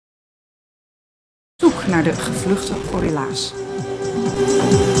zoek naar de gevluchte gorilla's.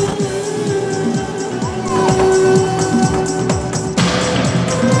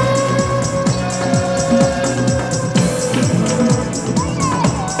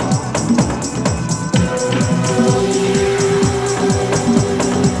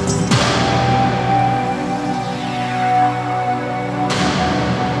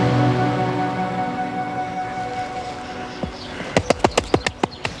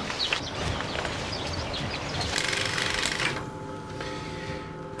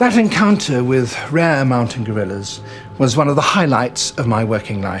 That encounter with rare mountain gorillas was one of the highlights of my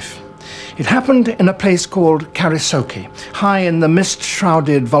working life. It happened in a place called Karisoke, high in the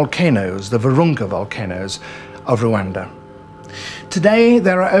mist-shrouded volcanoes, the Virunga volcanoes of Rwanda. Today,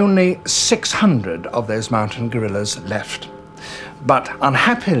 there are only 600 of those mountain gorillas left. But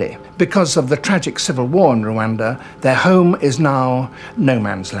unhappily, because of the tragic civil war in Rwanda, their home is now no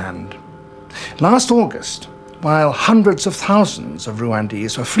man's land. Last August, while hundreds of thousands of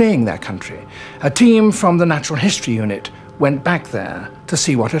Rwandese were fleeing their country, a team from the Natural History Unit went back there to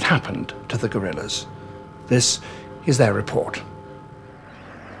see what had happened to the gorillas. This is their report.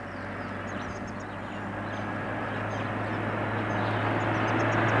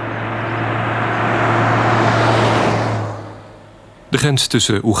 De grens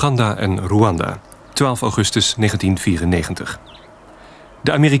tussen Oeganda en Rwanda, 12 augustus 1994.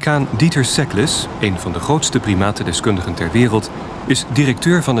 De Amerikaan Dieter Sekles, een van de grootste primatendeskundigen ter wereld, is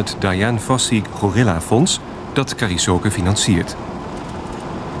directeur van het Dian Fossey Gorilla Fonds dat Karisoke financiert.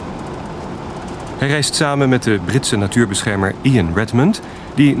 Hij reist samen met de Britse natuurbeschermer Ian Redmond,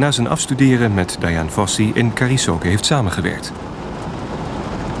 die na zijn afstuderen met Dian Fossey in Karisoke heeft samengewerkt.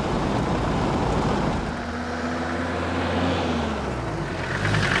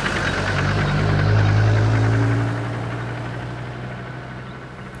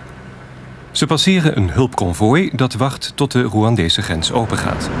 Ze passeren een hulpconvooi dat wacht tot de Rwandese grens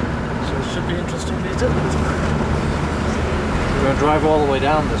opengaat.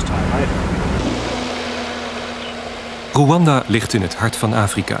 Rwanda ligt in het hart van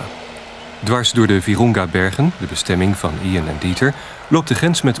Afrika. Dwars door de Virunga-bergen, de bestemming van Ian en Dieter, loopt de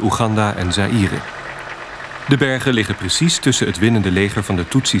grens met Oeganda en Zaïre. De bergen liggen precies tussen het winnende leger van de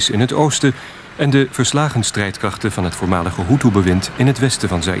Tutsis in het oosten en de verslagen strijdkrachten van het voormalige Hutu-bewind in het westen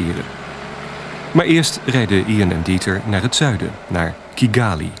van Zaïre. Maar eerst rijden Ian en Dieter naar het zuiden, naar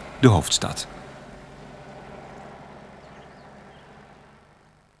Kigali, de hoofdstad.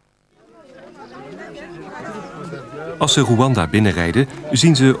 Als ze Rwanda binnenrijden,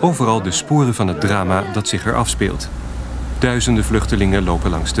 zien ze overal de sporen van het drama dat zich er afspeelt. Duizenden vluchtelingen lopen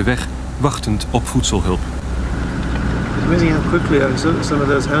langs de weg, wachtend op voedselhulp. It's amazing how quickly some of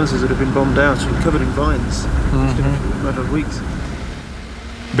those houses that have been bombed out are covered in vines. It's been a matter of weeks.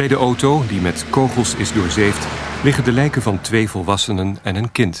 Bij de auto, die met kogels is doorzeefd, liggen de lijken van 2 volwassenen en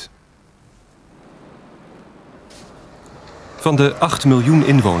een kind. Van de 8 miljoen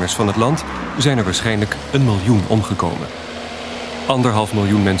inwoners van het land zijn er waarschijnlijk 1 miljoen omgekomen. 1,5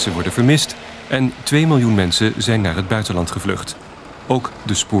 miljoen mensen worden vermist en 2 miljoen mensen zijn naar het buitenland gevlucht. Ook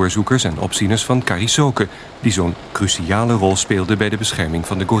de spoorzoekers en opzieners van Karisoke, die zo'n cruciale rol speelden bij de bescherming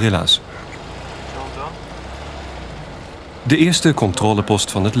van de gorilla's. De eerste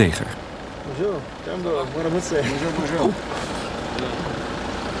controlepost van het leger.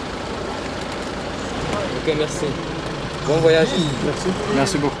 Oké, merci. Bon voyage.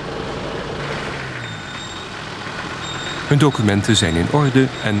 Merci beaucoup. Hun documenten zijn in orde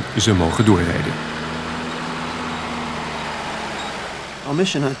en ze mogen doorrijden. Our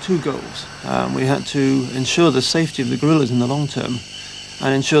mission had 2 goals. We had to ensure the safety of the gorillas in the long term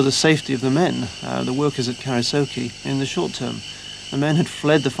and ensure the safety of the men, the workers at Karisoke, in the short term. The men had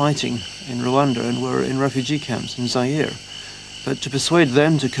fled the fighting in Rwanda and were in refugee camps in Zaire. But to persuade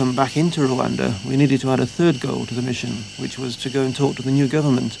them to come back into Rwanda, we needed to add a 3rd goal to the mission, which was to go and talk to the new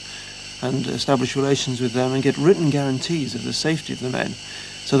government and establish relations with them and get written guarantees of the safety of the men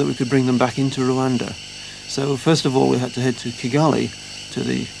so that we could bring them back into Rwanda. So first of all we had to head to Kigali, to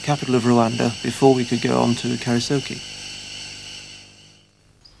the capital of Rwanda, before we could go on to Karisoke.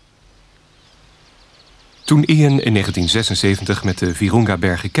 Toen Ian in 1976 met de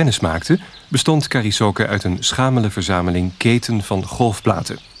Virunga-bergen kennis maakte, bestond Karisoke uit een schamele verzameling keten van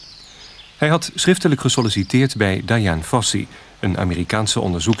golfplaten. Hij had schriftelijk gesolliciteerd bij Dian Fossey, een Amerikaanse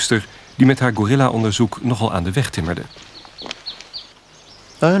onderzoekster die met haar gorilla-onderzoek nogal aan de weg timmerde.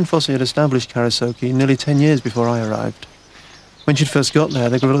 Dian Fossey had established Karisoke nearly 10 years before I arrived. When she'd first got there,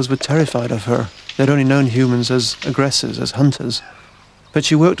 the gorillas were terrified of her. They'd only known humans as aggressors, as hunters. But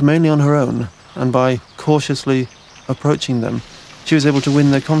she worked mainly on her own, and by cautiously approaching them, she was able to win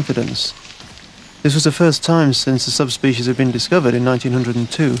their confidence. This was the first time since the subspecies had been discovered in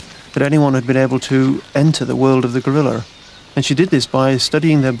 1902 that anyone had been able to enter the world of the gorilla. And she did this by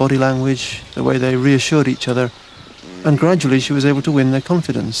studying their body language, the way they reassured each other, and gradually she was able to win their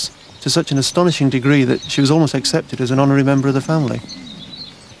confidence to such an astonishing degree that she was almost accepted as an honorary member of the family.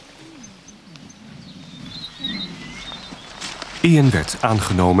 Ian werd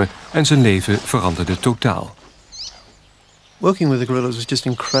aangenomen en zijn leven veranderde totaal. Working with the gorillas was just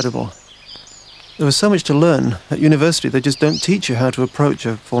incredible. There was so much to learn. At university they just don't teach you how to approach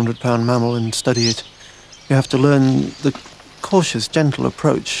a 400-pound mammal and study it. You have to learn the cautious, gentle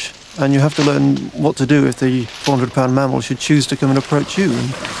approach, and you have to learn what to do if the 400-pound mammal should choose to come and approach you, and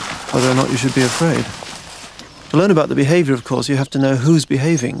whether or not you should be afraid. To learn about the behavior, of course, you have to know who's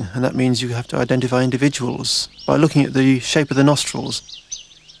behaving, and that means you have to identify individuals by looking at the shape of the nostrils.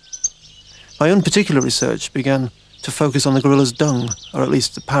 My own particular research began to focus on the gorilla's dung, or at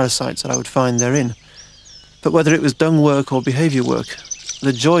least the parasites that I would find therein. But whether it was dung work or behavior work,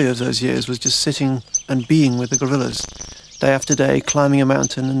 the joy of those years was just sitting and being with the gorillas, day after day, climbing a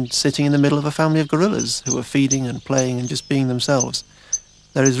mountain and sitting in the middle of a family of gorillas who were feeding and playing and just being themselves.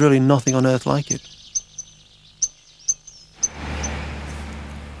 There is really nothing on earth like it.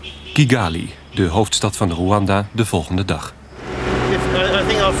 Kigali, de hoofdstad van Rwanda, de volgende dag. I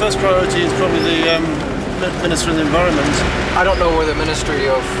think our first priority is probably the Minister of the Environment. I don't know where the Ministry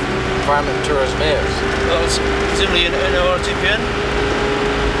of Environment and Tourism is. Well, it's presumably in ORTPN.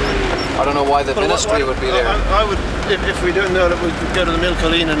 I don't know why the ministry would be there. I would, if we don't know that, we could go to the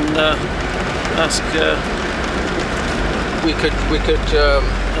Milcolleen and ask. We could.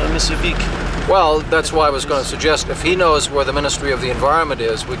 Mr. Beek. Well, that's why I was going to suggest if he knows where the Ministry of the Environment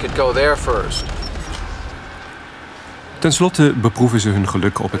is, we could go there first. Ten slotte beproeven ze hun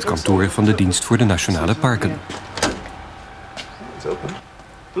geluk op het kantoor van de Dienst voor de Nationale Parken.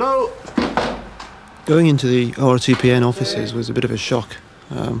 Hello. Going into the ORTPN offices was a bit of a shock.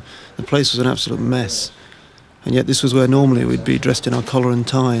 The place was an absolute mess. And yet this was where normally we'd be dressed in our collar and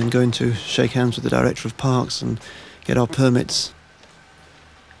tie and going to shake hands with the Director of Parks and get our permits.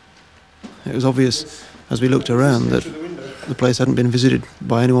 It was obvious as we looked around that the place hadn't been visited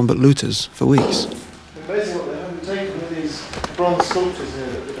by anyone but looters for weeks. Amazing what they haven't taken with these bronze sculptures here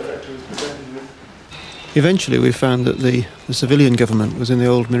that the director was presented with. Eventually we found that the civilian government was in the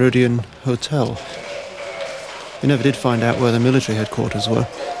old Meridian Hotel. We never did find out where the military headquarters were.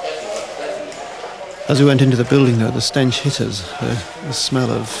 As we went into the building though, the stench hit us, the smell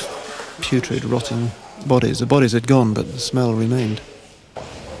of putrid, rotting bodies. The bodies had gone, but the smell remained.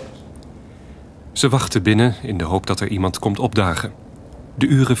 Ze wachten binnen in de hoop dat er iemand komt opdagen. De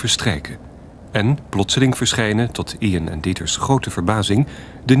uren verstrijken. En plotseling verschijnen, tot Ian en Dieters grote verbazing,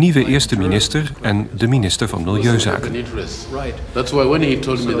 de nieuwe eerste minister en de minister van Milieuzaken. That's why when he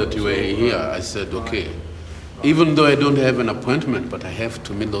told me that you were here, I said, okay. Even though I don't have an appointment, but I have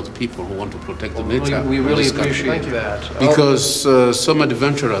to meet those people who want to protect the nature. We really appreciate that. Because some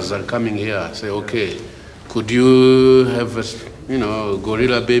adventurers are coming here, say, okay, could you have a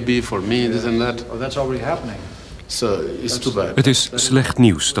gorilla baby for me, this and that? Oh, that's already happening. So it's too bad. Het is slecht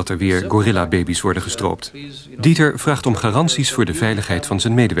nieuws dat er weer gorilla-baby's worden gestroopt. Dieter vraagt om garanties voor de veiligheid van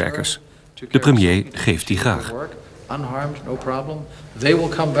zijn medewerkers. De premier geeft die graag. Unharmed, no problem. They will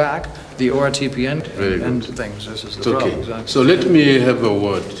come back, the ORTPN and things. This is the problem. Okay. So let me have a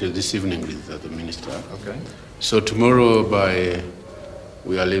word this evening with the minister. Okay. So tomorrow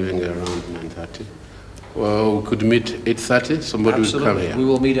we are leaving around 9:30. Well, we could meet 8:30. Somebody will come here. We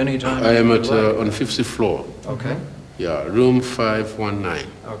will meet anytime. I am on 50th floor. Okay. Yeah, room 519.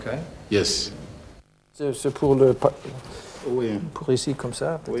 Okay. Yes. C'est pour le... Pour ici, comme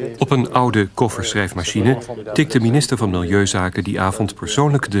ça, Op een oude kofferschrijfmachine tikt de minister van Milieuzaken die avond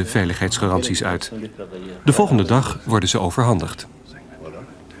persoonlijk de veiligheidsgaranties uit. De volgende dag worden ze overhandigd.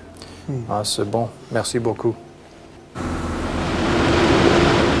 Ah, c'est bon. Merci beaucoup.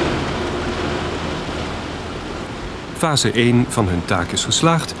 Fase 1 van hun taak is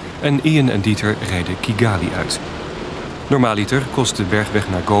geslaagd en Ian en Dieter rijden Kigali uit. Normaaliter kost de bergweg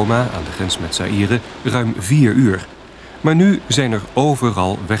naar Goma, aan de grens met Zaïre, ruim 4 uur. Maar nu zijn er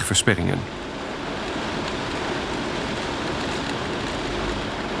overal wegversperringen.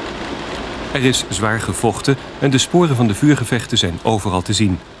 Er is zwaar gevochten en de sporen van de vuurgevechten zijn overal te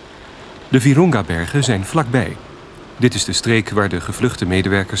zien. De Virunga-bergen zijn vlakbij. Dit is de streek waar de gevluchte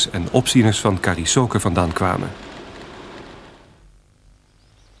medewerkers en opzieners van Karisoke vandaan kwamen.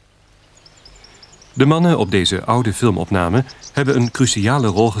 De mannen op deze oude filmopname hebben een cruciale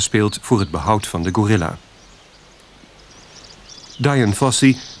rol gespeeld voor het behoud van de gorilla. Diane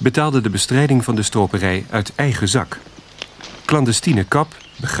Fossey betaalde de bestrijding van de stroperij uit eigen zak. Clandestine kap,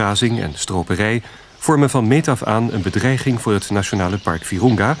 begrazing en stroperij vormen van meet af aan een bedreiging voor het Nationale Park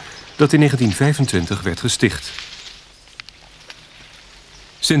Virunga, dat in 1925 werd gesticht.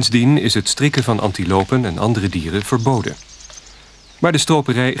 Sindsdien is het strikken van antilopen en andere dieren verboden. Maar de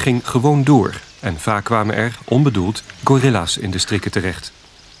stroperij ging gewoon door en vaak kwamen er, onbedoeld, gorilla's in de strikken terecht.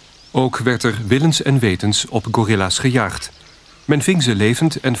 Ook werd er willens en wetens op gorilla's gejaagd. Men ving ze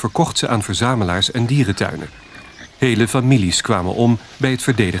levend en verkocht ze aan verzamelaars en dierentuinen. Hele families kwamen om bij het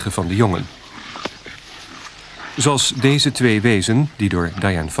verdedigen van de jongen. Zoals deze twee wezen die door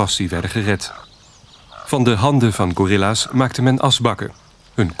Dian Fossey werden gered. Van de handen van gorilla's maakte men asbakken.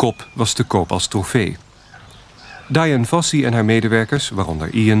 Hun kop was te koop als trofee. Dian Fossey en haar medewerkers, waaronder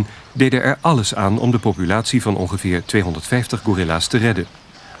Ian, deden er alles aan om de populatie van ongeveer 250 gorilla's te redden.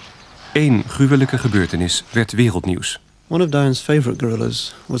 Eén gruwelijke gebeurtenis werd wereldnieuws. One of Diane's favourite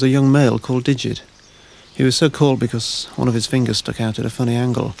gorillas was a young male called Digit. He was so called because one of his fingers stuck out at a funny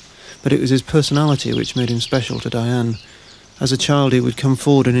angle. But it was his personality which made him special to Diane. As a child, he would come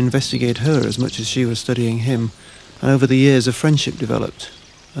forward and investigate her as much as she was studying him. And over the years, a friendship developed.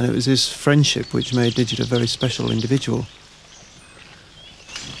 And it was this friendship which made Digit a very special individual.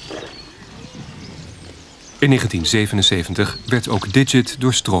 In 1977 werd ook Digit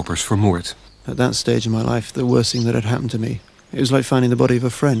door stropers vermoord. At that stage in my life, the worst thing that had happened to me. It was like finding the body of a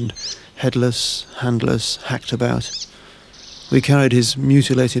friend. Headless, handless, hacked about. We carried his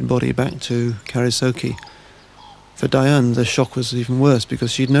mutilated body back to Karisoki. For Diane, the shock was even worse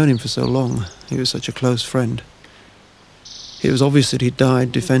because she'd known him for so long. He was such a close friend. It was obvious that he'd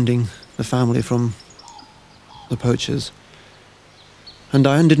died defending the family from the poachers. And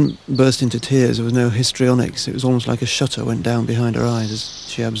Diane didn't burst into tears. There was no histrionics. It was almost like a shutter went down behind her eyes as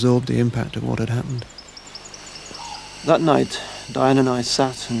she absorbed the impact of what had happened. That night, Diane and I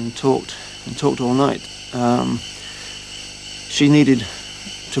sat and talked all night. She needed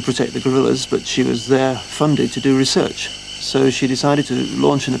to protect the gorillas, but she was there funded to do research. So she decided to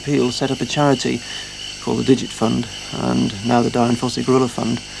launch an appeal, set up a charity called the Digit Fund, and now the Dian Fossey Gorilla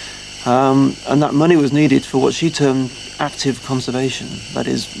Fund. And that money was needed for what she termed active conservation, that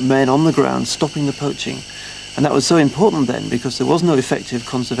is, men on the ground stopping the poaching. And that was so important then because there was no effective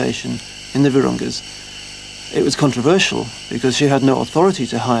conservation in the Virungas. It was controversial because she had no authority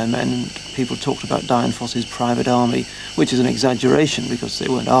to hire men, and people talked about Dian Fossey's private army, which is an exaggeration because they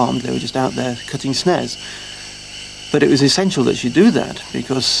weren't armed, they were just out there cutting snares. But it was essential that she do that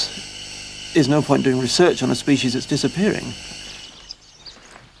because there's no point doing research on a species that's disappearing.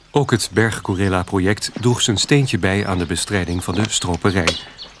 Ook het berggorilla-project droeg zijn steentje bij aan de bestrijding van de stroperij.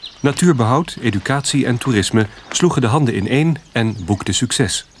 Natuurbehoud, educatie en toerisme sloegen de handen ineen en boekten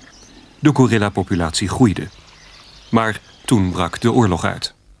succes. De gorilla-populatie groeide. Maar toen brak de oorlog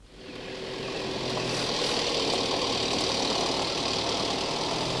uit.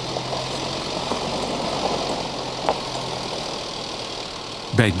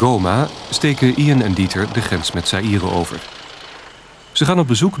 Bij Goma steken Ian en Dieter de grens met Zaïre over. Ze gaan op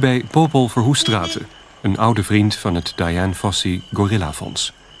bezoek bij Popol Verhoestraten, een oude vriend van het Dian Fossey Gorilla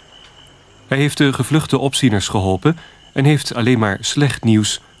Fonds. Hij heeft de gevluchte opzieners geholpen en heeft alleen maar slecht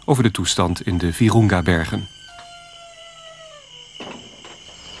nieuws over de toestand in de Virunga-bergen.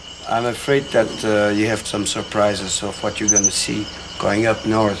 I'm afraid that you have some surprises of what you're going to see going up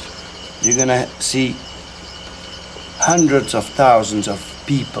north. You're going to see hundreds of thousands of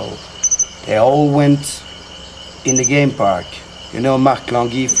people. They all went in the game park. You know Marc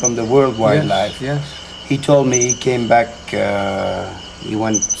Langui from the World Wildlife? Yes. He told me he came back, he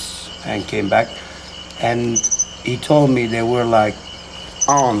went and came back, and he told me they were like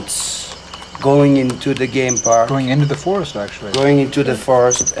ants going into the game park. Going into the forest, actually. Going into the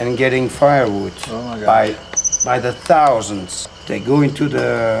forest and getting firewood. Oh my God. By the thousands. They go into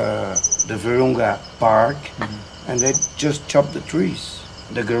the Virunga park and they just chop the trees.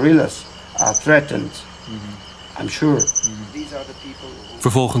 The gorillas are threatened. I'm sure. These are the people who...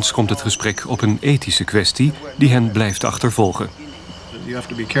 Vervolgens komt het gesprek op een ethische kwestie die hen blijft achtervolgen. You have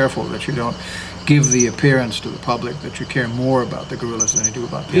to be careful that you don't give the appearance to the public that you care more about the gorillas than you do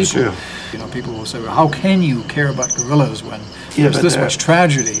about people. Yes, sir. You know, people will say, well, how can you care about gorillas when Yeah, there's this much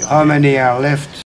tragedy? How many are left?